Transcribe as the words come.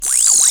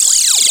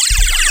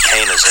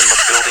Kane is in the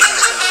building.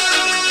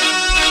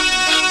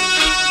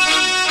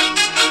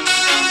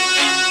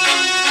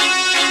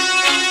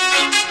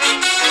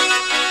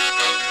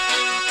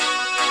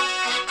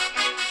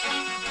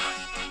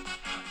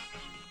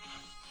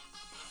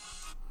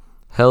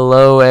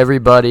 Hello,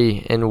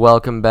 everybody, and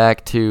welcome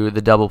back to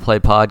the Double Play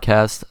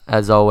Podcast.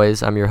 As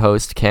always, I'm your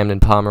host, Camden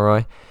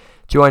Pomeroy,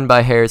 joined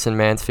by Harrison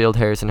Mansfield.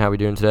 Harrison, how are we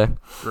doing today?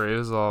 Great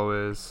as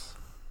always.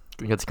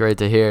 That's great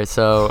to hear.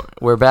 So,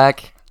 we're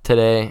back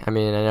today. I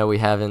mean, I know we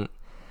haven't...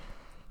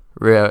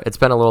 It's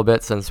been a little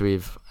bit since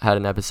we've had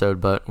an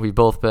episode, but we've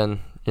both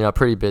been,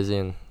 pretty busy,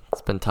 and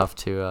it's been tough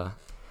to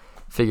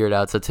figure it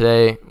out. So,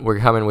 today, we're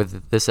coming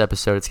with this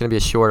episode. It's going to be a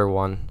shorter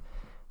one.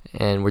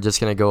 And we're just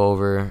going to go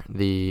over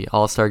the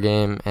All-Star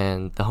Game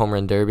and the Home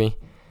Run Derby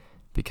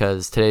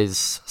because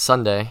today's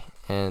Sunday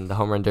and the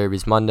Home Run Derby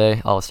is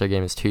Monday. All-Star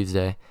Game is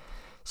Tuesday.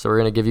 So we're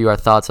going to give you our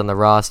thoughts on the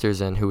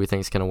rosters and who we think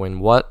is going to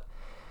win what.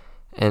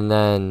 And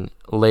then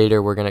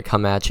later we're going to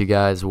come at you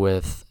guys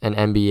with an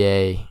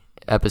NBA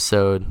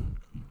episode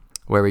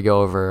where we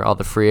go over all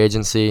the free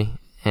agency.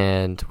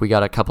 And we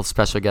got a couple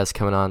special guests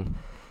coming on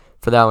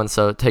for that one.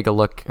 So take a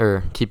look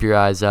or keep your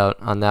eyes out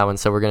on that one.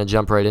 So we're going to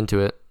jump right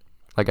into it.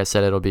 Like I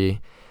said, it'll be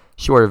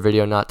shorter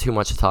video, not too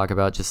much to talk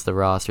about, just the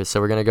rosters.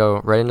 So we're going to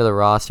go right into the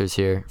rosters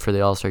here for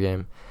the All-Star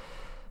Game.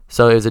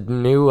 So it was a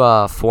new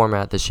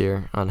format this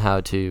year on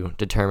how to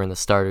determine the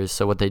starters.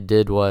 So what they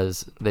did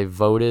was they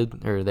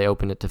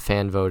opened it to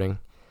fan voting.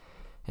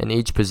 And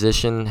each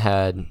position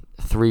had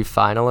 3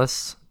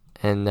 finalists,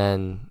 and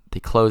then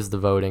they closed the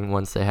voting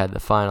once they had the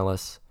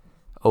finalists,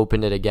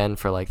 opened it again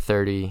for like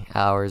 30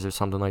 hours or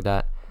something like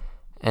that,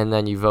 and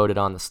then you voted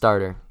on the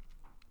starter.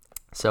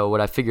 So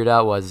what I figured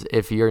out was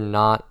if you are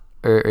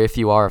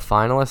a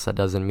finalist, that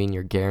doesn't mean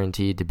you're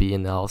guaranteed to be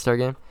in the All-Star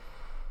Game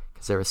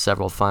because there were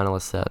several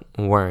finalists that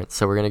weren't.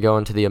 So we're going to go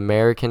into the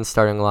American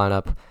starting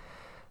lineup.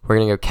 We're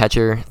going to go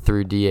catcher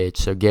through DH.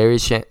 So Gary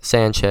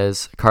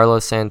Sanchez,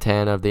 Carlos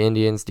Santana of the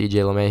Indians, DJ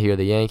LeMahieu of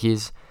the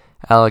Yankees,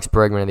 Alex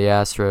Bregman of the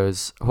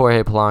Astros,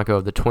 Jorge Polanco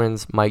of the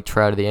Twins, Mike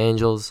Trout of the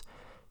Angels,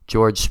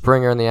 George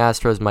Springer of the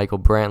Astros, Michael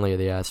Brantley of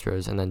the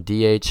Astros, and then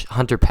DH,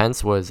 Hunter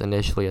Pence was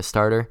initially a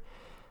starter,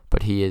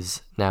 but he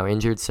is now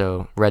injured,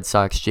 so Red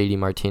Sox JD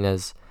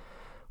Martinez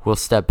will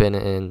step in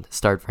and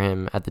start for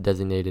him at the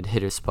designated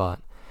hitter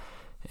spot.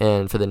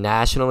 And for the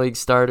National League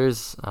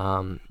starters,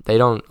 they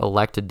don't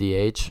elect a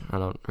DH. I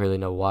don't really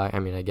know why. I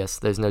mean, I guess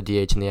there's no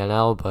DH in the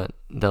NL, but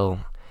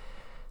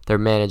their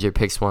manager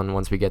picks one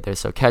once we get there.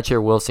 So catcher,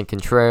 Wilson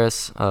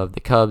Contreras of the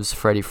Cubs,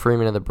 Freddie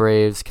Freeman of the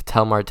Braves,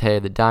 Ketel Marte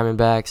of the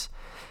Diamondbacks,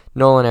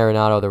 Nolan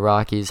Arenado of the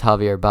Rockies,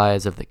 Javier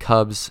Baez of the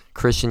Cubs,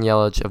 Christian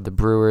Yelich of the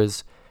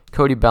Brewers,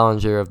 Cody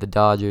Bellinger of the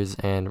Dodgers,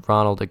 and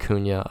Ronald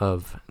Acuna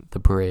of the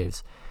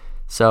Braves.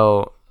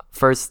 So,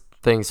 first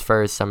things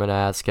first, I'm going to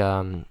ask,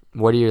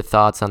 what are your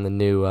thoughts on the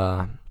new,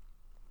 on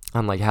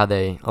like how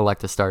they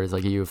elect the starters?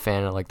 Like, are you a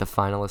fan of like the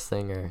finalist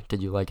thing, or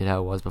did you like it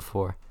how it was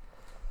before?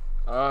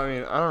 I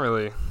mean, I don't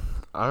really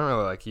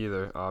like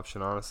either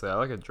option, honestly. I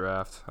like a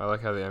draft. I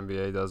like how the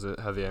NBA does it,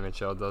 how the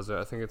NHL does it.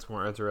 I think it's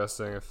more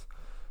interesting if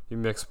you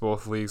mix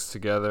both leagues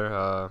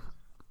together,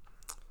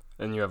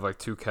 and you have like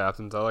 2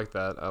 captains. I like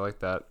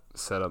that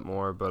setup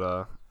more,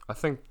 but I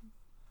think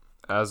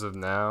as of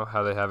now,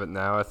 how they have it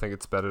now, I think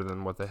it's better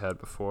than what they had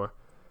before.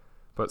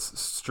 But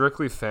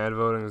strictly fan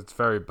voting, it's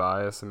very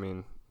biased. I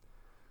mean,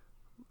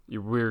 we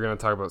were going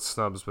to talk about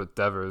snubs, but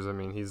Devers, I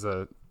mean, he's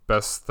the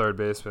best third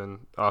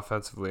baseman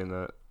offensively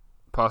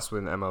possibly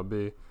in the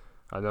MLB.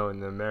 I know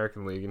in the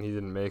American League, and he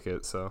didn't make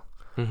it, so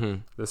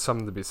there's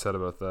something to be said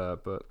about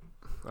that, but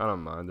I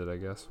don't mind it, I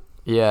guess.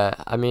 Yeah,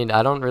 I mean,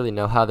 I don't really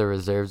know how the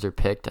reserves are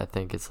picked. I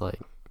think it's like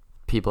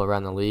people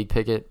around the league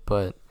pick it,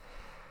 but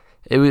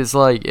it was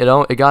like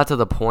it got to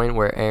the point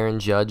where Aaron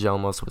Judge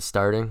almost was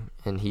starting,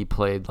 and he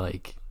played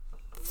like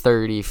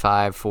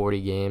 35,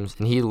 40 games,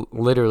 and he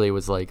literally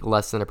was like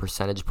less than a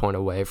percentage point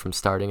away from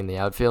starting in the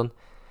outfield,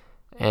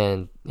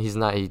 and he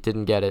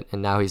didn't get it,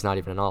 and now he's not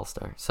even an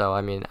All-Star. So,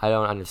 I mean, I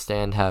don't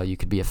understand how you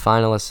could be a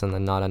finalist and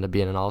then not end up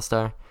being an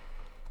All-Star.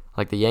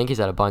 Like, the Yankees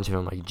had a bunch of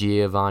them, like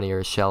Giovanni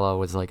Urshela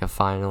was like a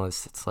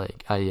finalist. It's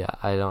like, I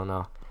don't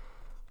know.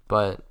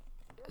 But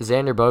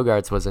Xander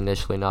Bogaerts was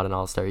initially not an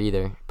All-Star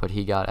either, but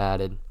he got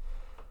added.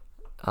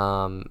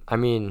 I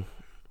mean,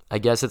 I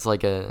guess it's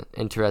like an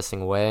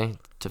interesting way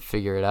to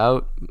figure it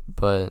out,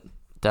 but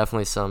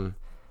definitely some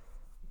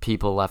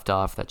people left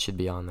off that should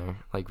be on there.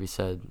 Like we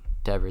said,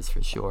 Devers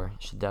for sure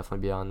should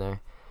definitely be on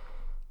there.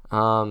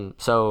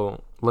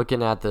 So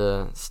looking at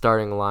the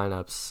starting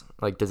lineups,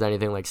 like, does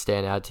anything like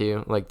stand out to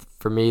you? Like,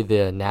 for me,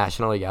 the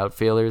National League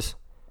outfielders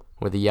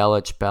with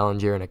Yelich,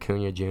 Bellinger, and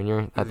Acuna Jr.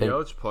 Is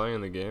Yelich playing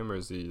in the game, or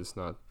is he just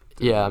not?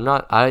 Yeah, I'm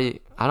not. I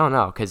don't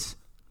know, because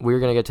we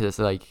were gonna get to this.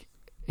 Like,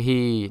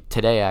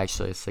 today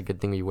actually, it's a good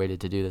thing we waited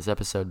to do this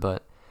episode.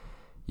 But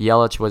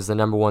Yelich was the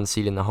number 1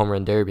 seed in the home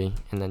run derby,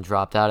 and then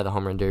dropped out of the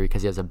home run derby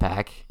because he has a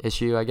back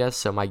issue, I guess.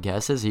 So my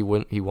guess is he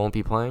won't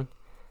be playing.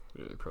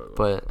 Yeah, probably.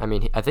 But I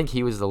mean, I think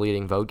he was the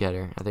leading vote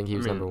getter. I think he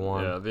was number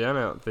 1. Yeah, the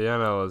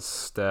NL is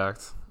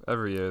stacked.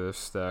 Every year they're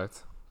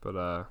stacked.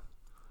 But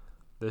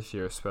this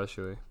year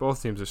especially.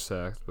 Both teams are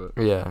stacked, but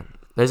Yeah.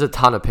 There's a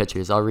ton of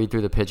pitchers. I'll read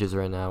through the pitchers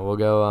right now. We'll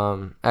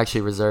go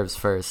actually reserves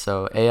first.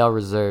 So AL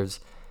reserves.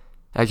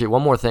 Actually,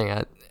 one more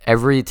thing.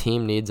 Every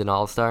team needs an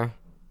all-star,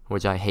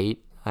 which I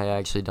hate. I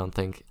actually don't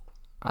think.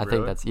 I think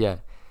Really? that's yeah.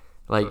 so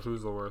Like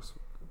who's the worst?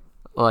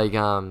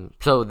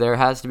 so there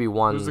has to be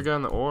one. Who's the guy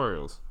in the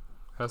Orioles?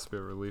 Has to be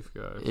a relief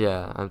guy.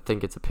 Yeah, I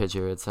think it's a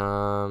pitcher. It's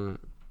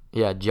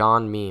yeah,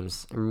 John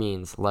Means,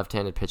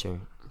 left-handed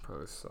pitcher.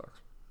 Probably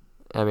sucks.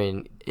 I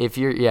mean, if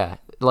you're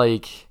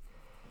like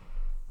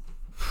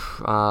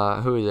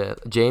who is it?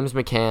 James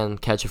McCann,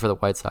 catcher for the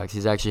White Sox.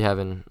 He's actually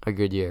having a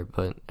good year,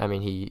 but I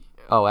mean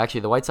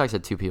actually the White Sox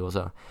had two people,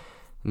 so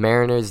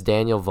Mariners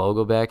Daniel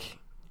Vogelbach.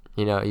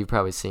 You know, you've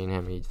probably seen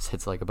him. He just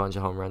hits like a bunch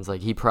of home runs.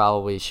 Like he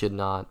probably should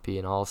not be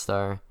an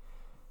all-star.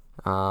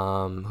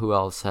 Who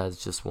else has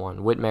just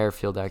one? Whit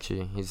Merrifield,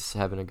 actually. He's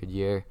having a good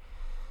year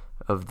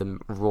of the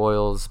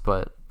Royals.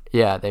 But,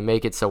 yeah, they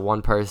make it so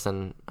one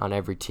person on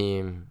every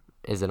team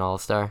is an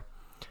all-star,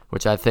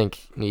 which I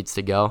think needs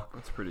to go.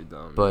 That's pretty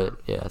dumb. But,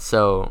 yeah,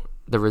 so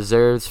the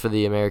reserves for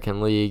the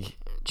American League,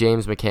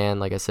 James McCann,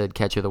 like I said,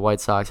 catcher of the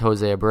White Sox,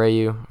 Jose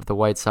Abreu of the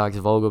White Sox,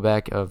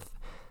 Vogelbach of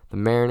the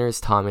Mariners,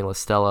 Tommy La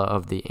Stella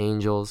of the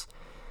Angels,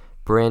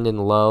 Brandon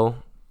Lowe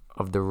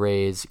of the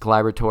Rays,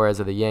 Gleyber Torres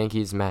of the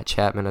Yankees, Matt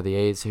Chapman of the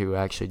A's, who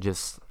actually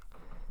just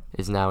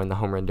is now in the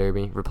home run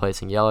derby,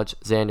 replacing Yelich,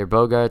 Xander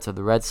Bogaerts of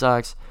the Red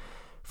Sox,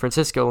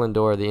 Francisco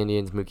Lindor of the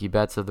Indians, Mookie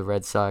Betts of the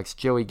Red Sox,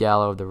 Joey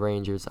Gallo of the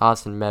Rangers,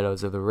 Austin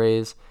Meadows of the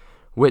Rays,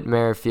 Whit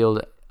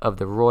Merrifield of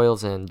the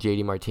Royals, and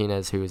JD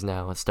Martinez, who is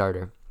now a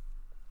starter.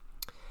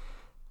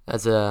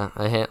 That's a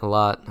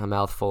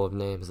mouthful of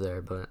names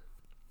there, but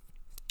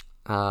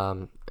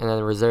and then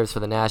the reserves for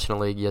the National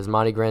League,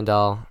 Yasmani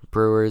Grandal,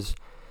 Brewers,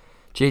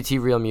 JT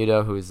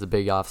Realmuto, who is the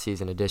big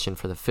offseason addition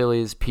for the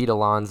Phillies, Pete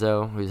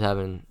Alonso, who's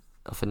having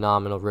a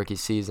phenomenal rookie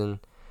season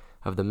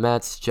of the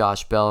Mets,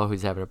 Josh Bell,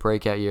 who's having a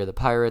breakout year of the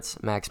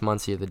Pirates, Max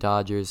Muncy of the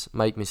Dodgers,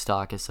 Mike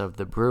Moustakas of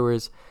the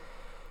Brewers,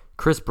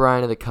 Chris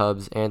Bryant of the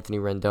Cubs, Anthony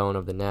Rendon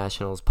of the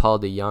Nationals, Paul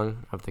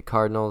DeJong of the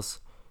Cardinals,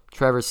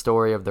 Trevor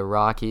Story of the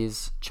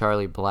Rockies,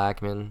 Charlie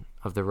Blackmon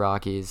of the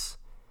Rockies,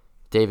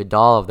 David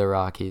Dahl of the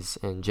Rockies,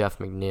 and Jeff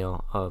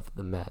McNeil of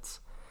the Mets.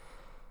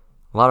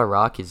 A lot of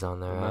Rockies on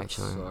there,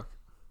 actually. Suck.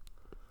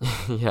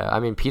 Yeah,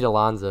 I mean, Pete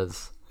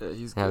Alonso's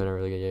He's having good. a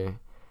really good year.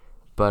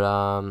 But,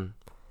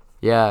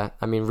 yeah,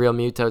 I mean, Real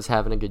Muto's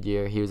having a good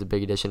year. He was a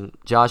big addition.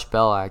 Josh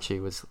Bell actually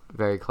was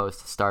very close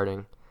to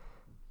starting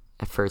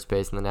at first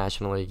base in the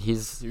National League. He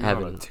was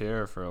on a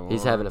tear for a long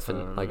time.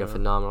 A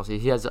phenomenal season.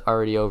 He has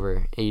already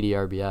over 80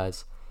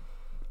 RBIs,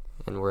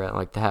 and we're at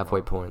like the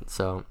halfway point.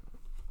 So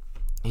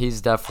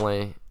he's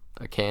definitely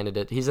a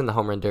candidate. He's in the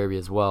home run derby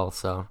as well,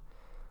 so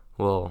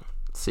we'll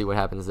see what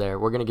happens there.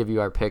 We're going to give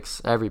you our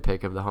picks, every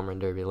pick of the home run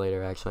derby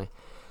later, actually.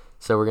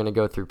 So we're going to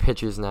go through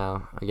pitchers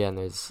now. Again,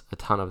 there's a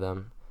ton of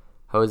them.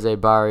 Jose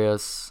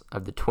Barrios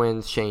of the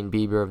Twins, Shane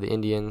Bieber of the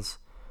Indians,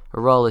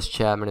 Aroldis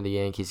Chapman of the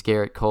Yankees,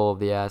 Garrett Cole of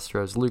the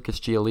Astros, Lucas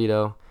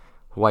Giolito,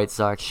 White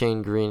Sox,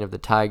 Shane Green of the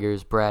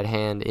Tigers, Brad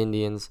Hand,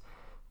 Indians,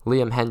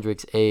 Liam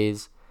Hendricks,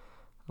 A's,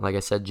 like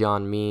I said,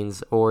 John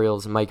Means,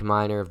 Orioles, Mike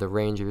Minor of the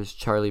Rangers,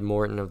 Charlie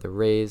Morton of the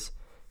Rays,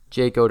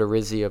 Jake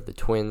Odorizzi of the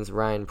Twins,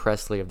 Ryan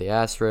Presley of the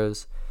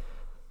Astros,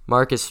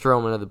 Marcus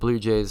Stroman of the Blue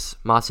Jays,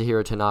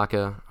 Masahiro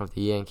Tanaka of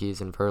the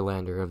Yankees, and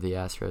Verlander of the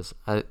Astros.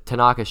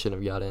 Tanaka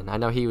shouldn't have got in. I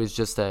know he was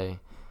just a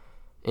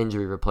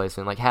injury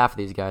replacement. Like, half of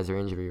these guys are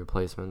injury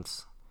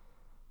replacements.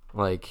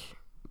 Like,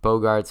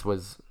 Bogarts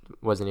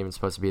wasn't even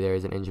supposed to be there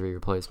as an injury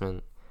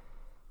replacement.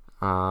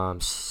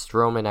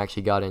 Stroman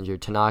actually got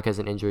injured. Tanaka's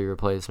an injury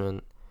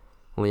replacement.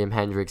 Liam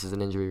Hendricks is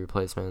an injury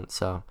replacement.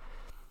 So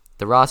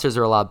the rosters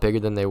are a lot bigger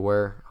than they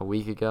were a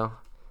week ago,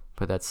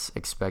 but that's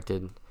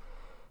expected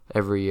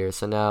every year.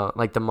 So now,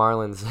 like the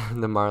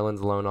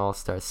Marlins lone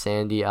all-star,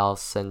 Sandy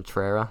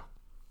Alcantara.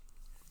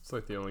 It's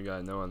like the only guy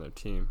I know on their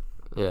team.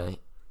 Yeah.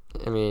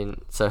 I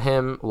mean, so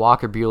him,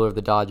 Walker Buehler of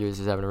the Dodgers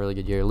is having a really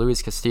good year.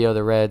 Luis Castillo of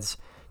the Reds,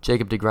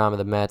 Jacob deGrom of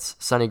the Mets,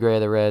 Sonny Gray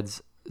of the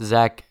Reds,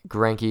 Zach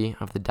Greinke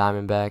of the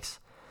Diamondbacks,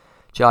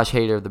 Josh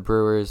Hader of the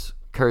Brewers,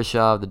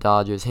 Kershaw of the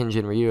Dodgers,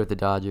 Hyun-Jin Ryu of the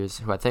Dodgers,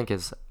 who I think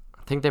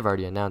they've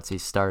already announced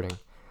he's starting.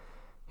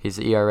 His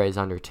ERA is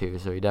under 2,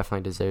 so he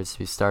definitely deserves to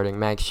be starting.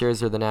 Max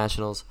Scherzer of the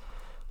Nationals,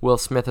 Will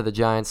Smith of the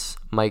Giants,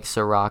 Mike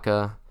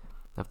Soroka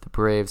of the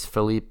Braves,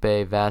 Felipe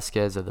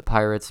Vasquez of the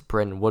Pirates,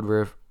 Brendan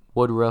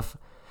Woodruff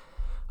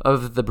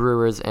of the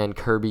Brewers, and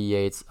Kirby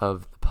Yates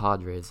of the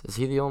Padres. Is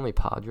he the only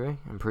Padre?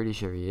 I'm pretty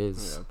sure he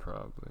is. Yeah,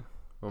 probably.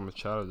 Well,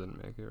 Machado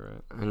didn't make it,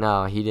 right?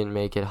 No, he didn't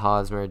make it.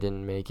 Hosmer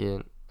didn't make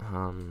it.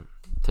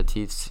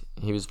 Tatis,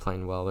 he was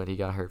playing well, but he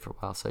got hurt for a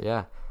while. So,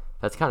 yeah,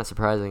 that's kind of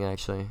surprising,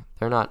 actually.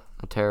 They're not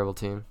a terrible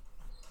team.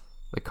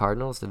 The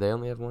Cardinals, did they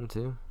only have one,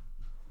 too?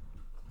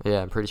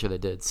 Yeah, I'm pretty sure they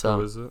did. So,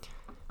 Who is it?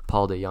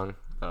 Paul DeJong.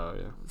 Oh,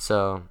 yeah.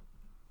 So,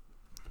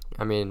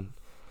 I mean,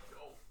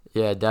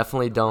 yeah,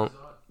 definitely don't.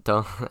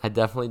 I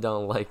definitely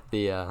don't like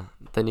the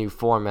new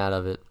format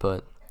of it.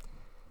 But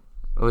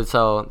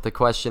so the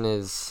question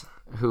is,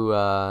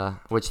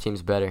 which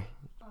team's better?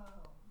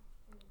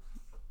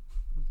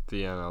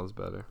 the NL's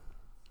better.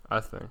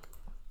 I think.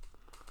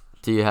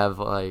 Do you have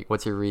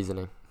what's your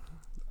reasoning?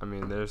 I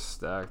mean, they're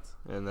stacked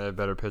and they have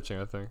better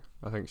pitching. I think.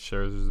 I think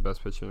Scherzer's the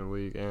best pitcher in the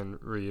league,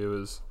 and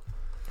Ryu is.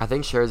 I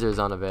think Scherzer is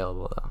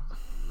unavailable though.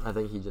 I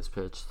think he just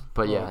pitched,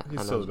 but yeah,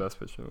 he's still the best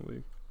pitcher in the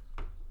league.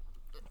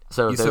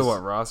 So you still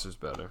want roster's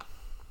better.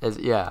 I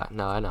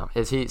know.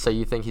 Is he? So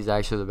you think he's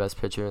actually the best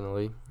pitcher in the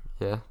league?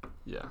 Yeah.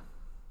 Yeah.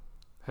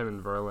 Him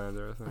and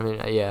Verlander, I think. I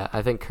mean, yeah,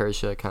 I think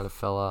Kershaw kind of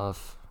fell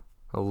off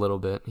a little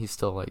bit. He's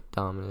still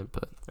dominant,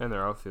 but. And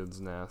their outfield's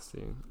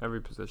nasty.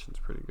 Every position's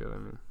pretty good. I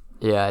mean.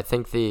 Yeah, I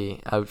think the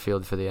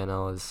outfield for the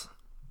NL is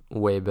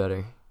way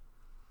better.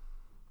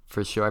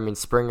 For sure. I mean,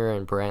 Springer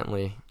and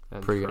Brantley.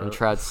 Pretty good. And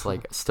Trout's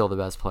still the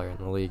best player in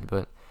the league,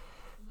 but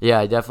yeah,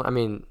 I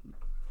mean,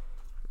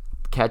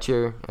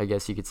 catcher, I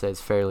guess you could say,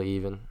 is fairly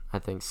even. I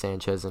think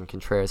Sanchez and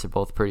Contreras are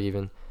both pretty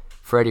even.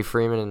 Freddie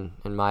Freeman,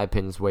 in my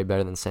opinion, is way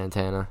better than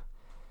Santana.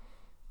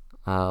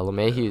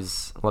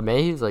 LeMahieu's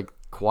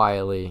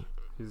quietly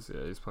he's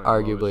playing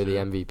arguably the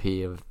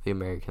MVP of the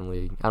American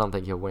League. I don't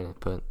think he'll win it,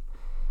 but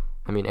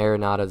I mean,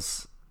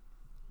 Arenado's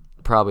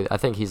probably. I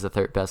think he's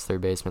the best third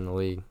baseman in the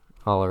league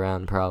all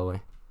around, probably.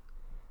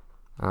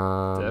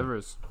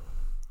 Devers.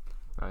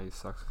 He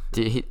sucks.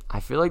 I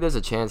feel like there's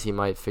a chance he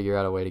might figure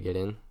out a way to get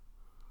in,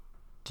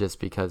 just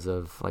because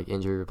of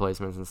injury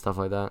replacements and stuff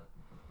like that.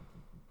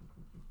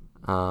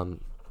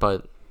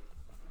 But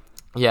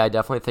yeah, I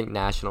definitely think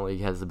National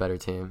League has the better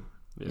team.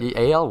 Yeah.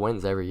 The AL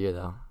wins every year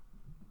though.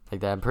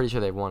 I'm pretty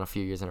sure they've won a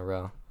few years in a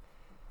row.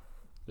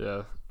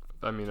 Yeah,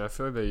 I mean, I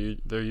feel like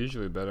they're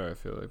usually better. I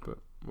feel like, but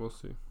we'll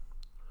see.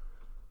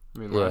 I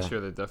mean, last year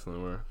they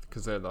definitely were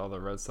because they had all the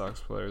Red Sox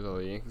players, all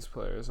the Yankees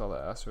players, all the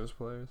Astros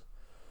players.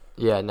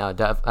 Yeah, no,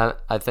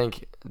 I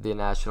think the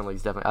National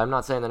League's definitely. I'm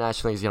not saying the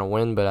National League's gonna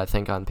win, but I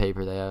think on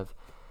paper they have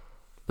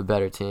the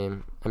better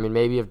team. I mean,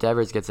 maybe if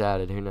Devers gets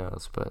added, who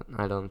knows? But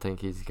I don't think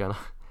he's gonna.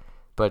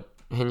 But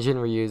Hyun-Jin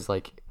Ryu's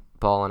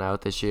balling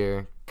out this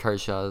year.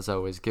 Kershaw is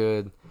always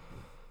good.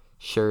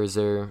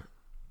 Scherzer,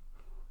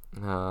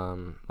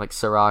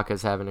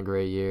 Soraka's having a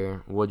great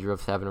year.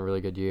 Woodruff's having a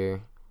really good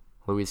year.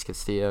 Luis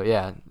Castillo,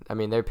 yeah. I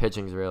mean, their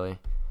pitching's really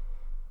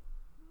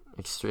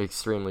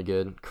extremely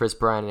good. Chris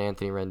Bryant and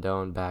Anthony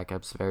Rendon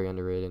backups very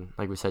underrated.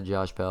 Like we said,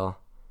 Josh Bell.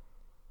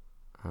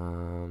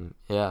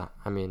 Yeah.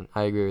 I mean,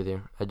 I agree with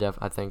you.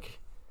 I think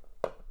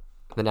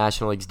the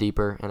National League's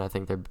deeper, and I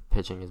think their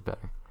pitching is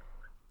better.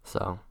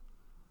 So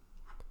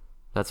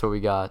that's what we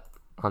got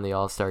on the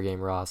All-Star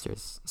Game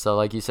rosters. So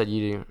like you said,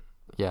 you do.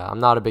 Yeah, I'm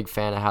not a big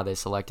fan of how they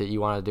select it.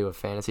 You want to do a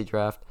fantasy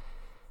draft?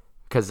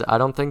 Because I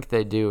don't think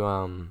they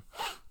do.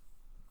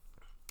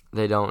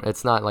 They don't.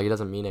 It's not it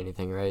doesn't mean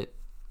anything, right?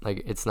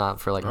 It's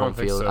not for home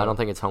field. So. I don't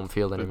think it's home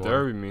field anymore. The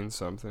Derby means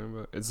something,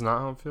 but it's not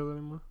home field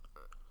anymore.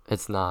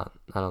 It's not.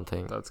 I don't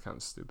think. That's kind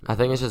of stupid. I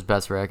think it's just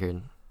best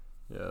record.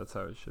 Yeah, that's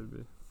how it should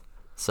be.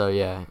 So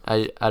yeah,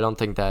 I don't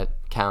think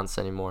that counts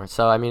anymore.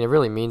 So I mean, it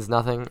really means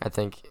nothing. I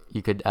think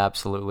you could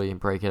absolutely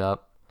break it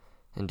up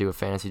and do a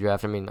fantasy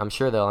draft. I mean, I'm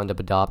sure they'll end up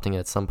adopting it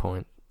at some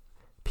point.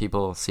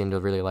 People seem to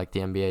really like the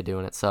NBA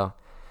doing it. So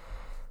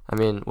I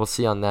mean, we'll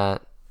see on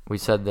that. We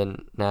said the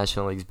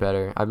National League's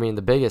better. I mean,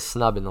 the biggest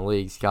snub in the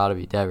league's got to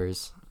be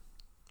Devers.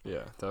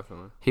 Yeah,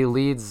 definitely. He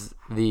leads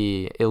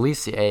at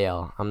least the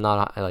AL. I'm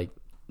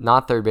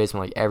not third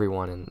baseman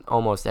everyone in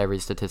almost every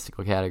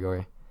statistical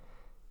category.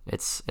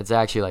 It's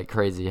actually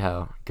crazy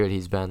how good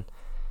he's been.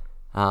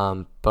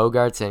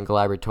 Bogarts and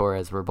Gleyber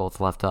Torres were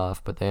both left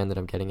off, but they ended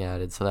up getting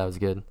added, so that was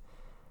good.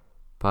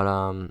 But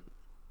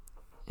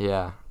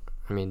yeah,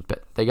 I mean,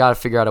 but they got to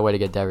figure out a way to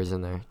get Devers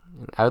in there.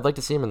 I would like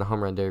to see him in the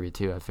home run derby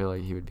too. I feel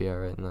like he would be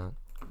alright in that.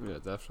 Yeah,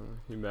 definitely.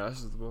 He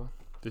mashes the ball.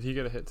 Did he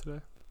get a hit today?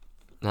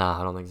 Nah,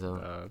 I don't think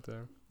so.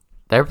 Damn.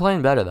 They're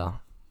playing better though.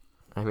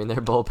 I mean, their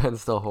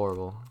bullpen's still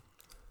horrible.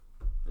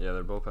 Yeah,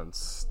 their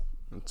bullpen's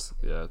it's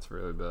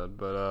really bad.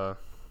 But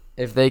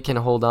if they can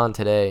hold on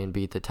today and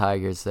beat the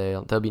Tigers,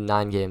 they'll be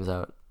 9 games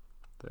out.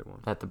 They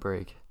won at the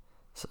break.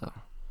 So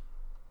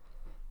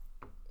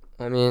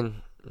I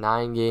mean,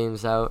 9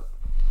 games out.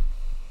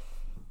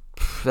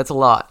 That's a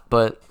lot,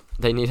 but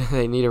they need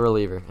a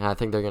reliever, and I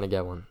think they're gonna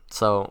get one.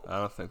 So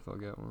I don't think they'll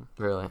get one.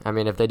 Really, I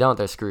mean, if they don't,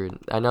 they're screwed.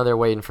 I know they're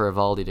waiting for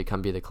Evaldi to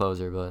come be the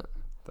closer, but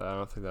I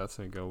don't think that's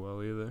gonna go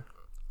well either.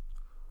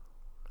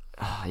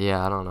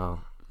 Yeah, I don't know,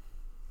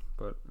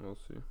 but we'll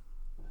see.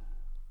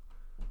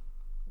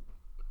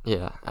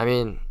 Yeah, I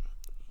mean,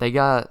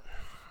 they're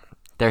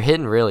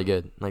hitting really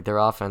good. Their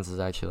offense is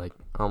actually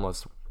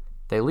almost.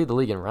 They lead the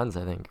league in runs,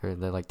 I think, or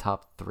they're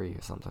top 3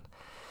 or something.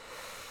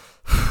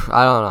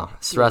 I don't know.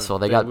 Stressful.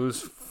 They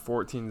lose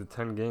 14 to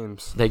 10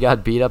 games. They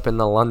got beat up in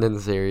the London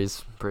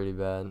series pretty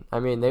bad. I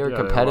mean, they were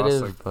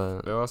competitive,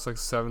 but they lost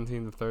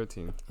 17 to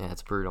 13. Yeah,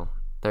 it's brutal.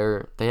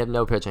 They have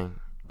no pitching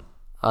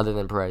other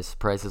than Price.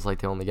 Price is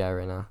the only guy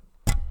right now.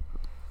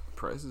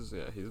 Price is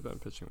he's been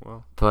pitching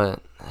well.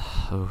 But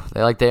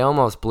they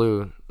almost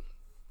blew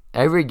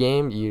every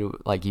game. You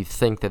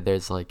think that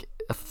there's a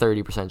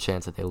 30%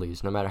 chance that they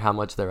lose, no matter how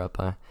much they're up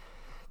by,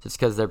 just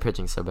because they're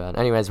pitching so bad.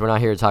 Anyways, we're not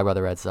here to talk about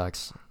the Red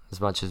Sox. as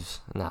much as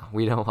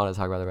we don't want to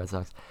talk about the Red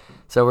Sox.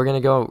 So we're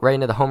gonna go right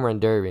into the home run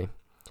derby.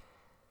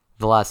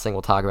 The last thing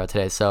we'll talk about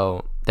today.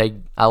 So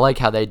I like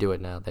how they do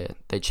it now.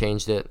 They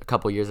changed it a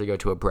couple years ago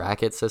to a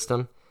bracket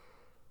system.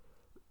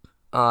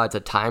 It's a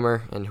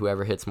timer, and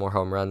whoever hits more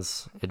home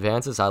runs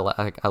advances. I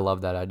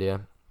love that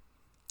idea.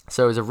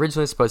 So it was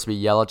originally supposed to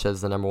be Yelich as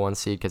the number 1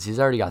 seed because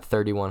he's already got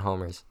 31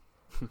 homers,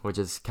 which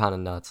is kind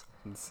of nuts.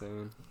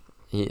 Insane.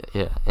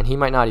 Yeah, and he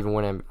might not even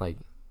win.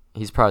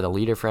 He's probably the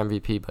leader for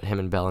MVP, but him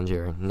and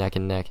Bellinger are neck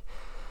and neck.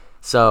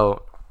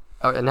 So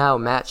now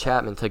Matt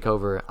Chapman took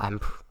over.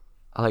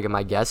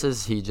 My guess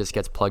is he just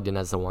gets plugged in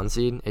as the 1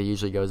 seed. It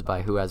usually goes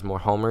by who has more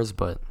homers,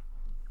 but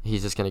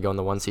he's just going to go in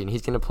the 1 seed. And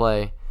he's going to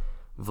play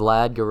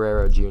Vlad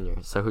Guerrero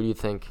Jr. So who do you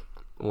think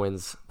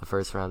wins the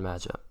first round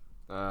matchup?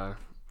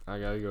 I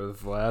got to go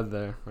with Vlad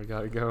there. I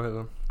got to go with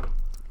him.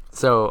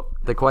 So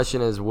the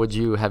question is, would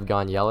you have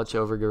gone Yelich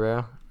over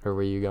Guerrero, or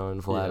were you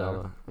going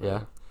Vlad?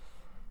 Yeah.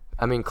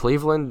 I mean,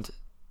 Cleveland,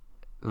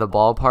 the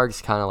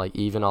ballpark's kind of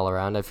even all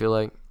around, I feel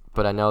like.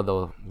 But I know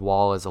the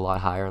wall is a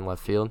lot higher in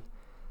left field.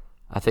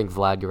 I think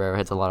Vlad Guerrero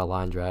hits a lot of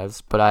line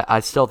drives. But I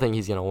still think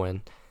he's going to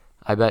win.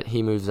 I bet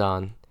he moves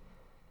on.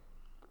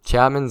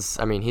 Chapman's,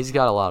 he's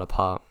got a lot of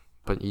pop,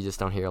 but you just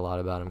don't hear a lot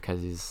about him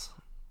because he's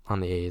on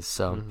the A's.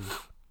 So,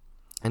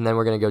 And then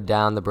we're going to go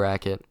down the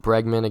bracket.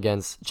 Bregman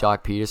against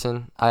Jock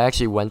Peterson. I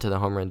actually went to the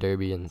home run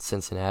derby in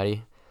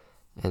Cincinnati,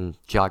 and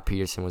Jock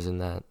Peterson was in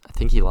that. I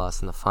think he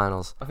lost in the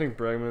finals. I think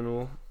Bregman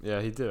will.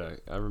 Yeah, he did.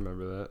 I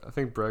remember that. I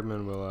think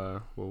Bregman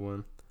will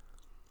win.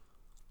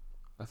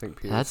 I think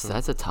Peterson.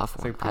 That's a tough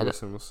one. I think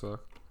Peterson will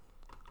suck.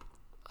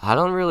 I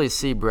don't really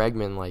see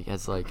Bregman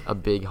as a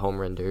big home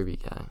run derby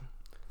guy.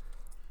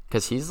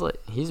 Because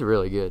he's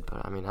really good,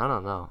 but I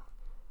don't know.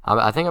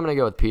 I think I'm going to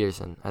go with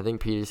Peterson. I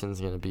think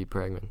Peterson's going to beat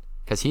Bregman.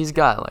 Because he's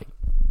got,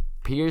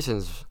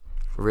 Peterson's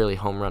really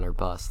home run or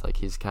bust.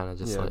 He's kind of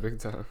just big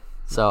time.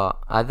 So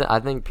I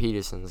think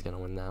Peterson's going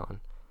to win that one.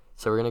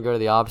 So we're going to go to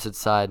the opposite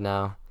side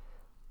now.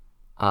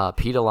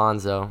 Pete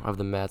Alonso of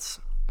the Mets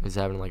is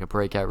having a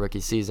breakout rookie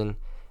season.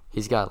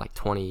 He's got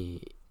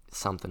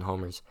 20-something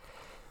homers.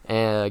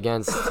 And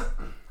against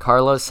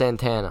Carlos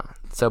Santana.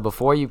 So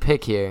before you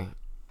pick here,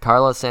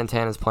 Carlos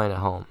Santana's playing at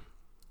home.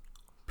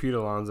 Pete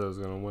Alonso is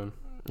going to win.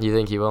 You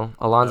think he will?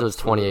 Alonso's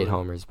Absolutely. 28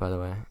 homers, by the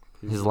way.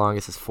 His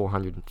longest is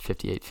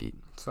 458 feet.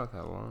 It's not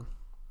that long.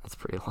 That's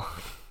pretty long.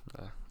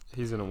 Yeah.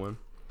 He's going to win.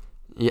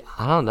 Yeah,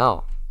 I don't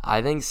know.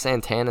 I think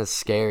Santana's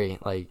scary,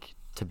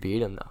 to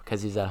beat him, though,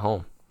 because he's at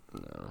home.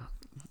 No.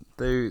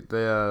 They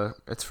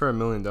it's for $1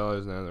 million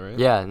now, right?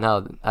 Yeah,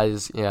 no, I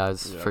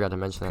forgot to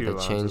mention that. Pete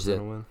They changed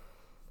it. Win.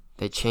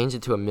 They changed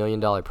it to $1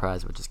 million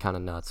prize, which is kind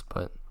of nuts,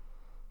 but...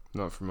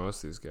 Not for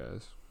most of these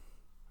guys.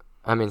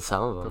 Some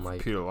of them, but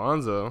for Pete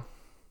Alonso...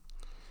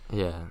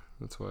 Yeah.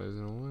 That's why he's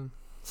going to win.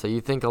 So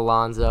you think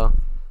Alonso...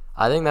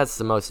 I think that's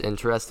the most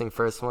interesting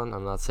first one.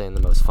 I'm not saying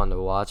the most fun to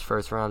watch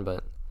first round,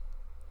 but...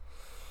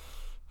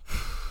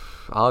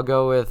 I'll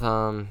go with...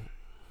 I'm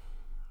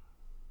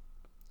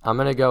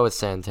going to go with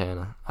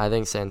Santana. I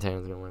think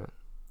Santana's going to win it.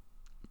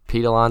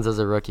 Pete Alonso's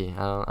a rookie.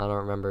 I don't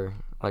remember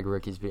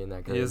rookies being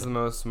that good. He has the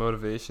most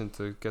motivation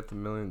to get the $1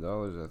 million,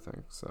 I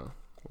think. So,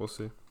 we'll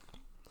see.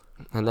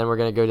 And then we're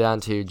going to go down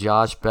to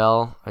Josh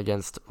Bell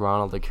against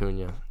Ronald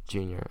Acuna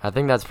Jr. I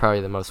think that's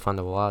probably the most fun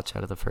to watch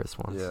out of the first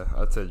ones. Yeah,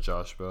 I'd say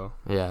Josh Bell.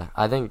 Yeah,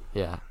 I think,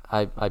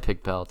 I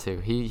picked Bell too.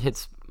 He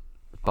hits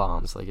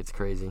bombs it's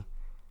crazy.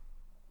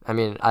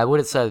 I would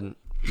have said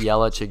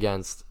Yelich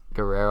against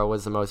Guerrero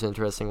was the most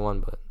interesting one,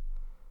 but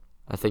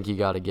I think you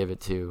got to give it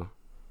to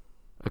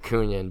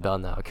Acuna and Bell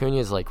now. Acuna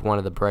is one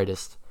of the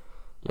brightest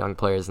young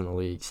players in the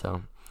league.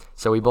 So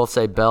we both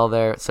say Bell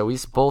there. So we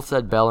both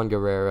said Bell and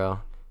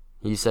Guerrero.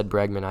 You said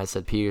Bregman, I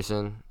said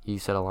Peterson. You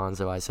said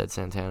Alonso, I said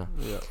Santana.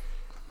 Yeah.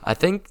 I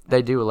think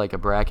they do a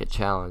bracket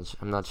challenge.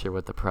 I'm not sure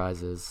what the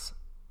prize is.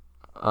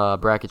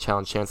 Bracket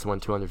challenge, chance to win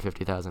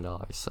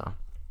 $250,000. So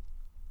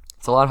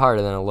it's a lot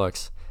harder than it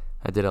looks.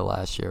 I did it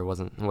last year. It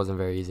wasn't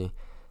very easy.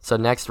 So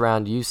next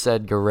round, you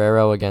said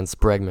Guerrero against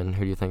Bregman.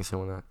 Who do you think's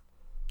gonna win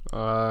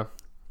that?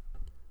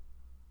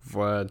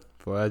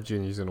 Vlad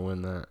Jr.'s gonna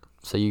win that.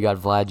 So you got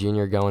Vlad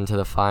Jr. going to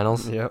the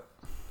finals? Yep.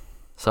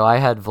 So I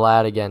had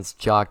Vlad against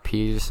Jock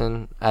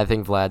Peterson. I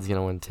think Vlad's going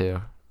to win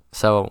too.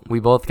 So we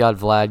both got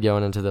Vlad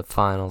going into the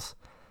finals.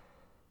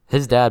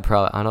 His dad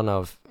probably, I don't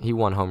know if he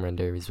won home run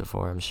derbies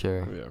before, I'm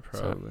sure. Yeah,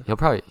 probably. So he'll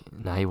probably,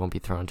 he won't be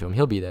thrown to him.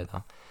 He'll be there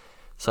though.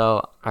 So,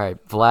 all right,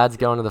 Vlad's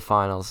going to the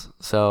finals.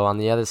 So on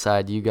the other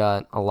side, you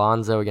got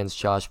Alonso against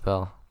Josh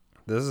Bell.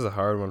 This is a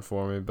hard one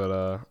for me, but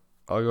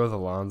I'll go with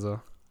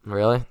Alonso.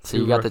 Really? So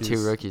you got the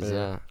two rookies,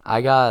 yeah.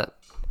 I got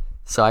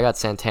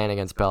Santana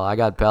against Bell. I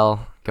got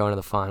Bell going to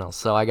the finals.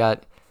 So I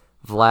got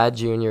Vlad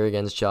Jr.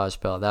 against Josh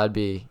Bell. That would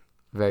be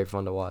very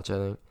fun to watch, I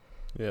think.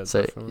 Yeah,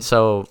 definitely.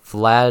 So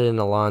Vlad and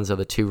Alonso,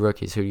 the two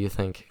rookies, who do you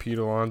think? Pete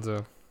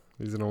Alonso.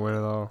 He's going to win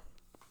it all.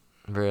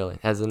 Really?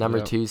 As the number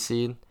 2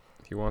 seed?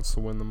 He wants to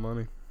win the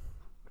money.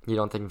 You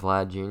don't think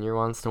Vlad Jr.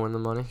 wants to win the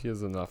money? He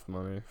has enough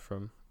money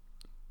from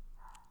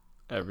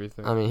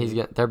everything. I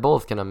mean, they're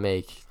both gonna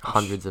make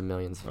hundreds of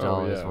millions of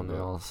dollars yeah, when they're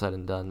but- all said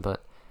and done.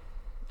 But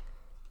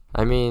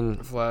I mean,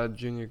 Vlad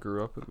Jr.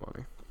 grew up with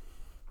money.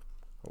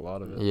 A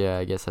lot of it. yeah,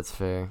 I guess that's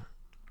fair.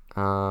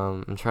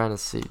 I'm trying to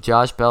see.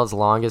 Josh Bell's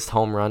longest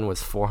home run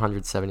was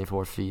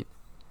 474 feet.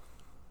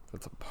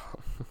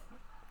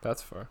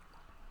 That's far.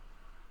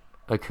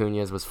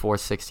 Acuna's was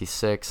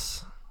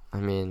 466. I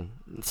mean,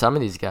 some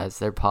of these guys,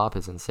 their pop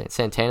is insane.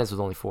 Santana's was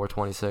only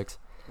 426.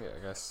 Yeah,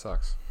 that guy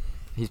sucks.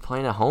 He's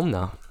playing at home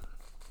though.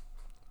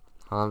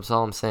 That's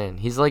all I'm saying.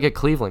 He's like a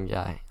Cleveland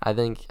guy. I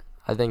think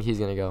he's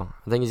gonna go.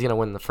 I think he's gonna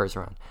win the first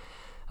round.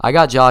 I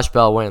got Josh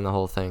Bell winning the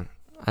whole thing.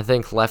 I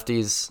think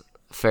lefties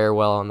fare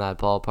well on that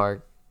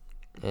ballpark,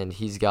 and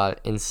he's got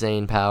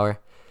insane power.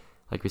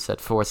 Like we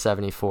said,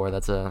 474.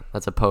 That's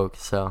a poke.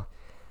 So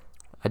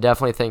I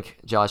definitely think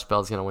Josh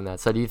Bell's gonna win that.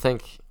 So do you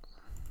think?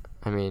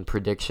 I mean,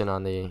 prediction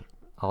on the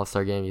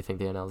All-Star game. You think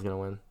the NL's gonna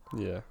win?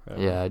 Yeah.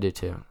 Yeah, I do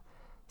too.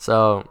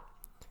 So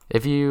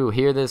if you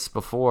hear this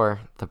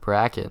before the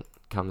bracket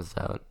comes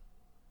out,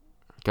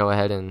 go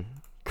ahead and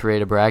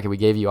create a bracket. We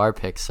gave you our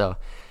picks, so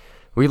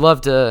we'd love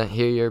to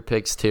hear your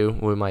picks too.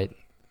 We might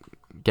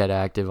get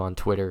active on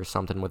Twitter or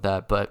something with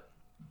that. But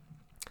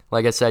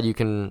like I said, you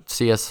can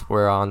see us.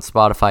 We're on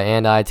Spotify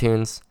and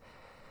iTunes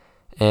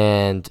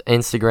and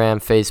Instagram,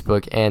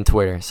 Facebook, and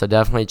Twitter. So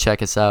definitely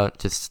check us out.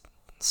 Just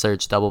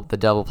search the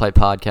Double Play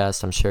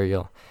Podcast. I'm sure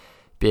you'll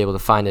be able to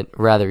find it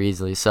rather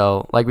easily.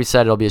 So like we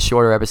said, it'll be a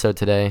shorter episode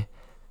today.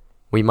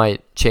 We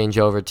might change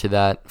over to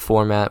that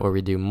format where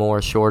we do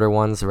more shorter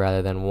ones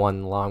rather than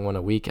one long one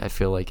a week. I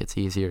feel like it's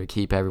easier to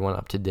keep everyone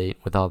up to date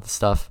with all the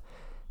stuff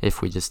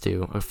if we just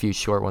do a few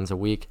short ones a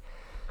week.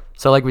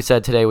 So like we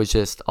said, today was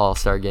just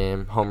All-Star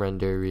Game, Home Run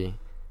Derby,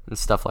 and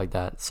stuff like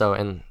that. So,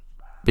 and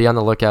be on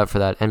the lookout for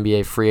that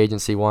NBA free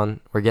agency one.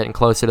 We're getting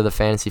closer to the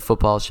fantasy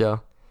football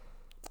show.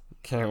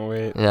 Can't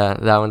wait. Yeah,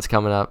 that one's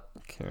coming up.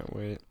 Can't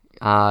wait.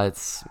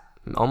 It's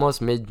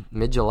almost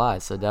mid-July,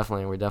 so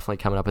we're definitely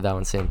coming up with that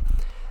one soon.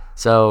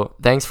 So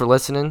thanks for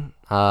listening.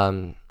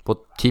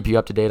 We'll keep you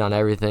up to date on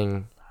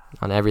everything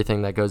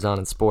that goes on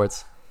in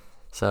sports.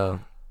 So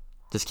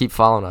just keep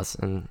following us,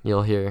 and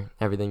you'll hear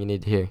everything you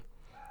need to hear.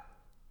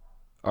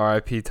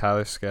 R.I.P.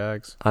 Tyler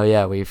Skaggs. Oh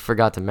yeah, we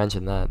forgot to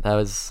mention that. That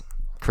was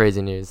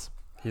crazy news.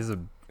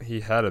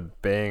 He had a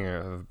banger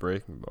of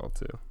breaking ball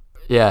too.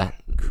 Yeah,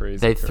 Crazy.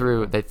 they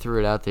threw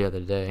it out the other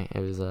day. It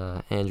was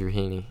Andrew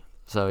Heaney.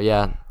 So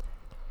yeah,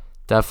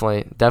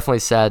 definitely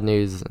sad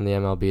news in the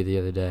MLB the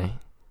other day.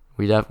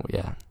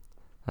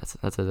 That's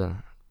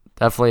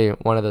definitely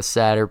one of the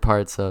sadder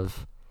parts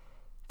of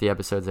the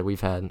episodes that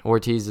we've had.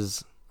 Ortiz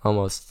is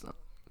almost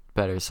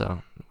better,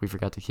 so we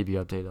forgot to keep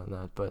you updated on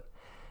that. But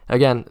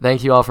again,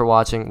 thank you all for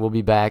watching. We'll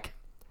be back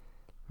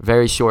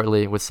very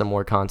shortly with some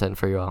more content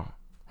for you all.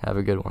 Have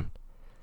a good one.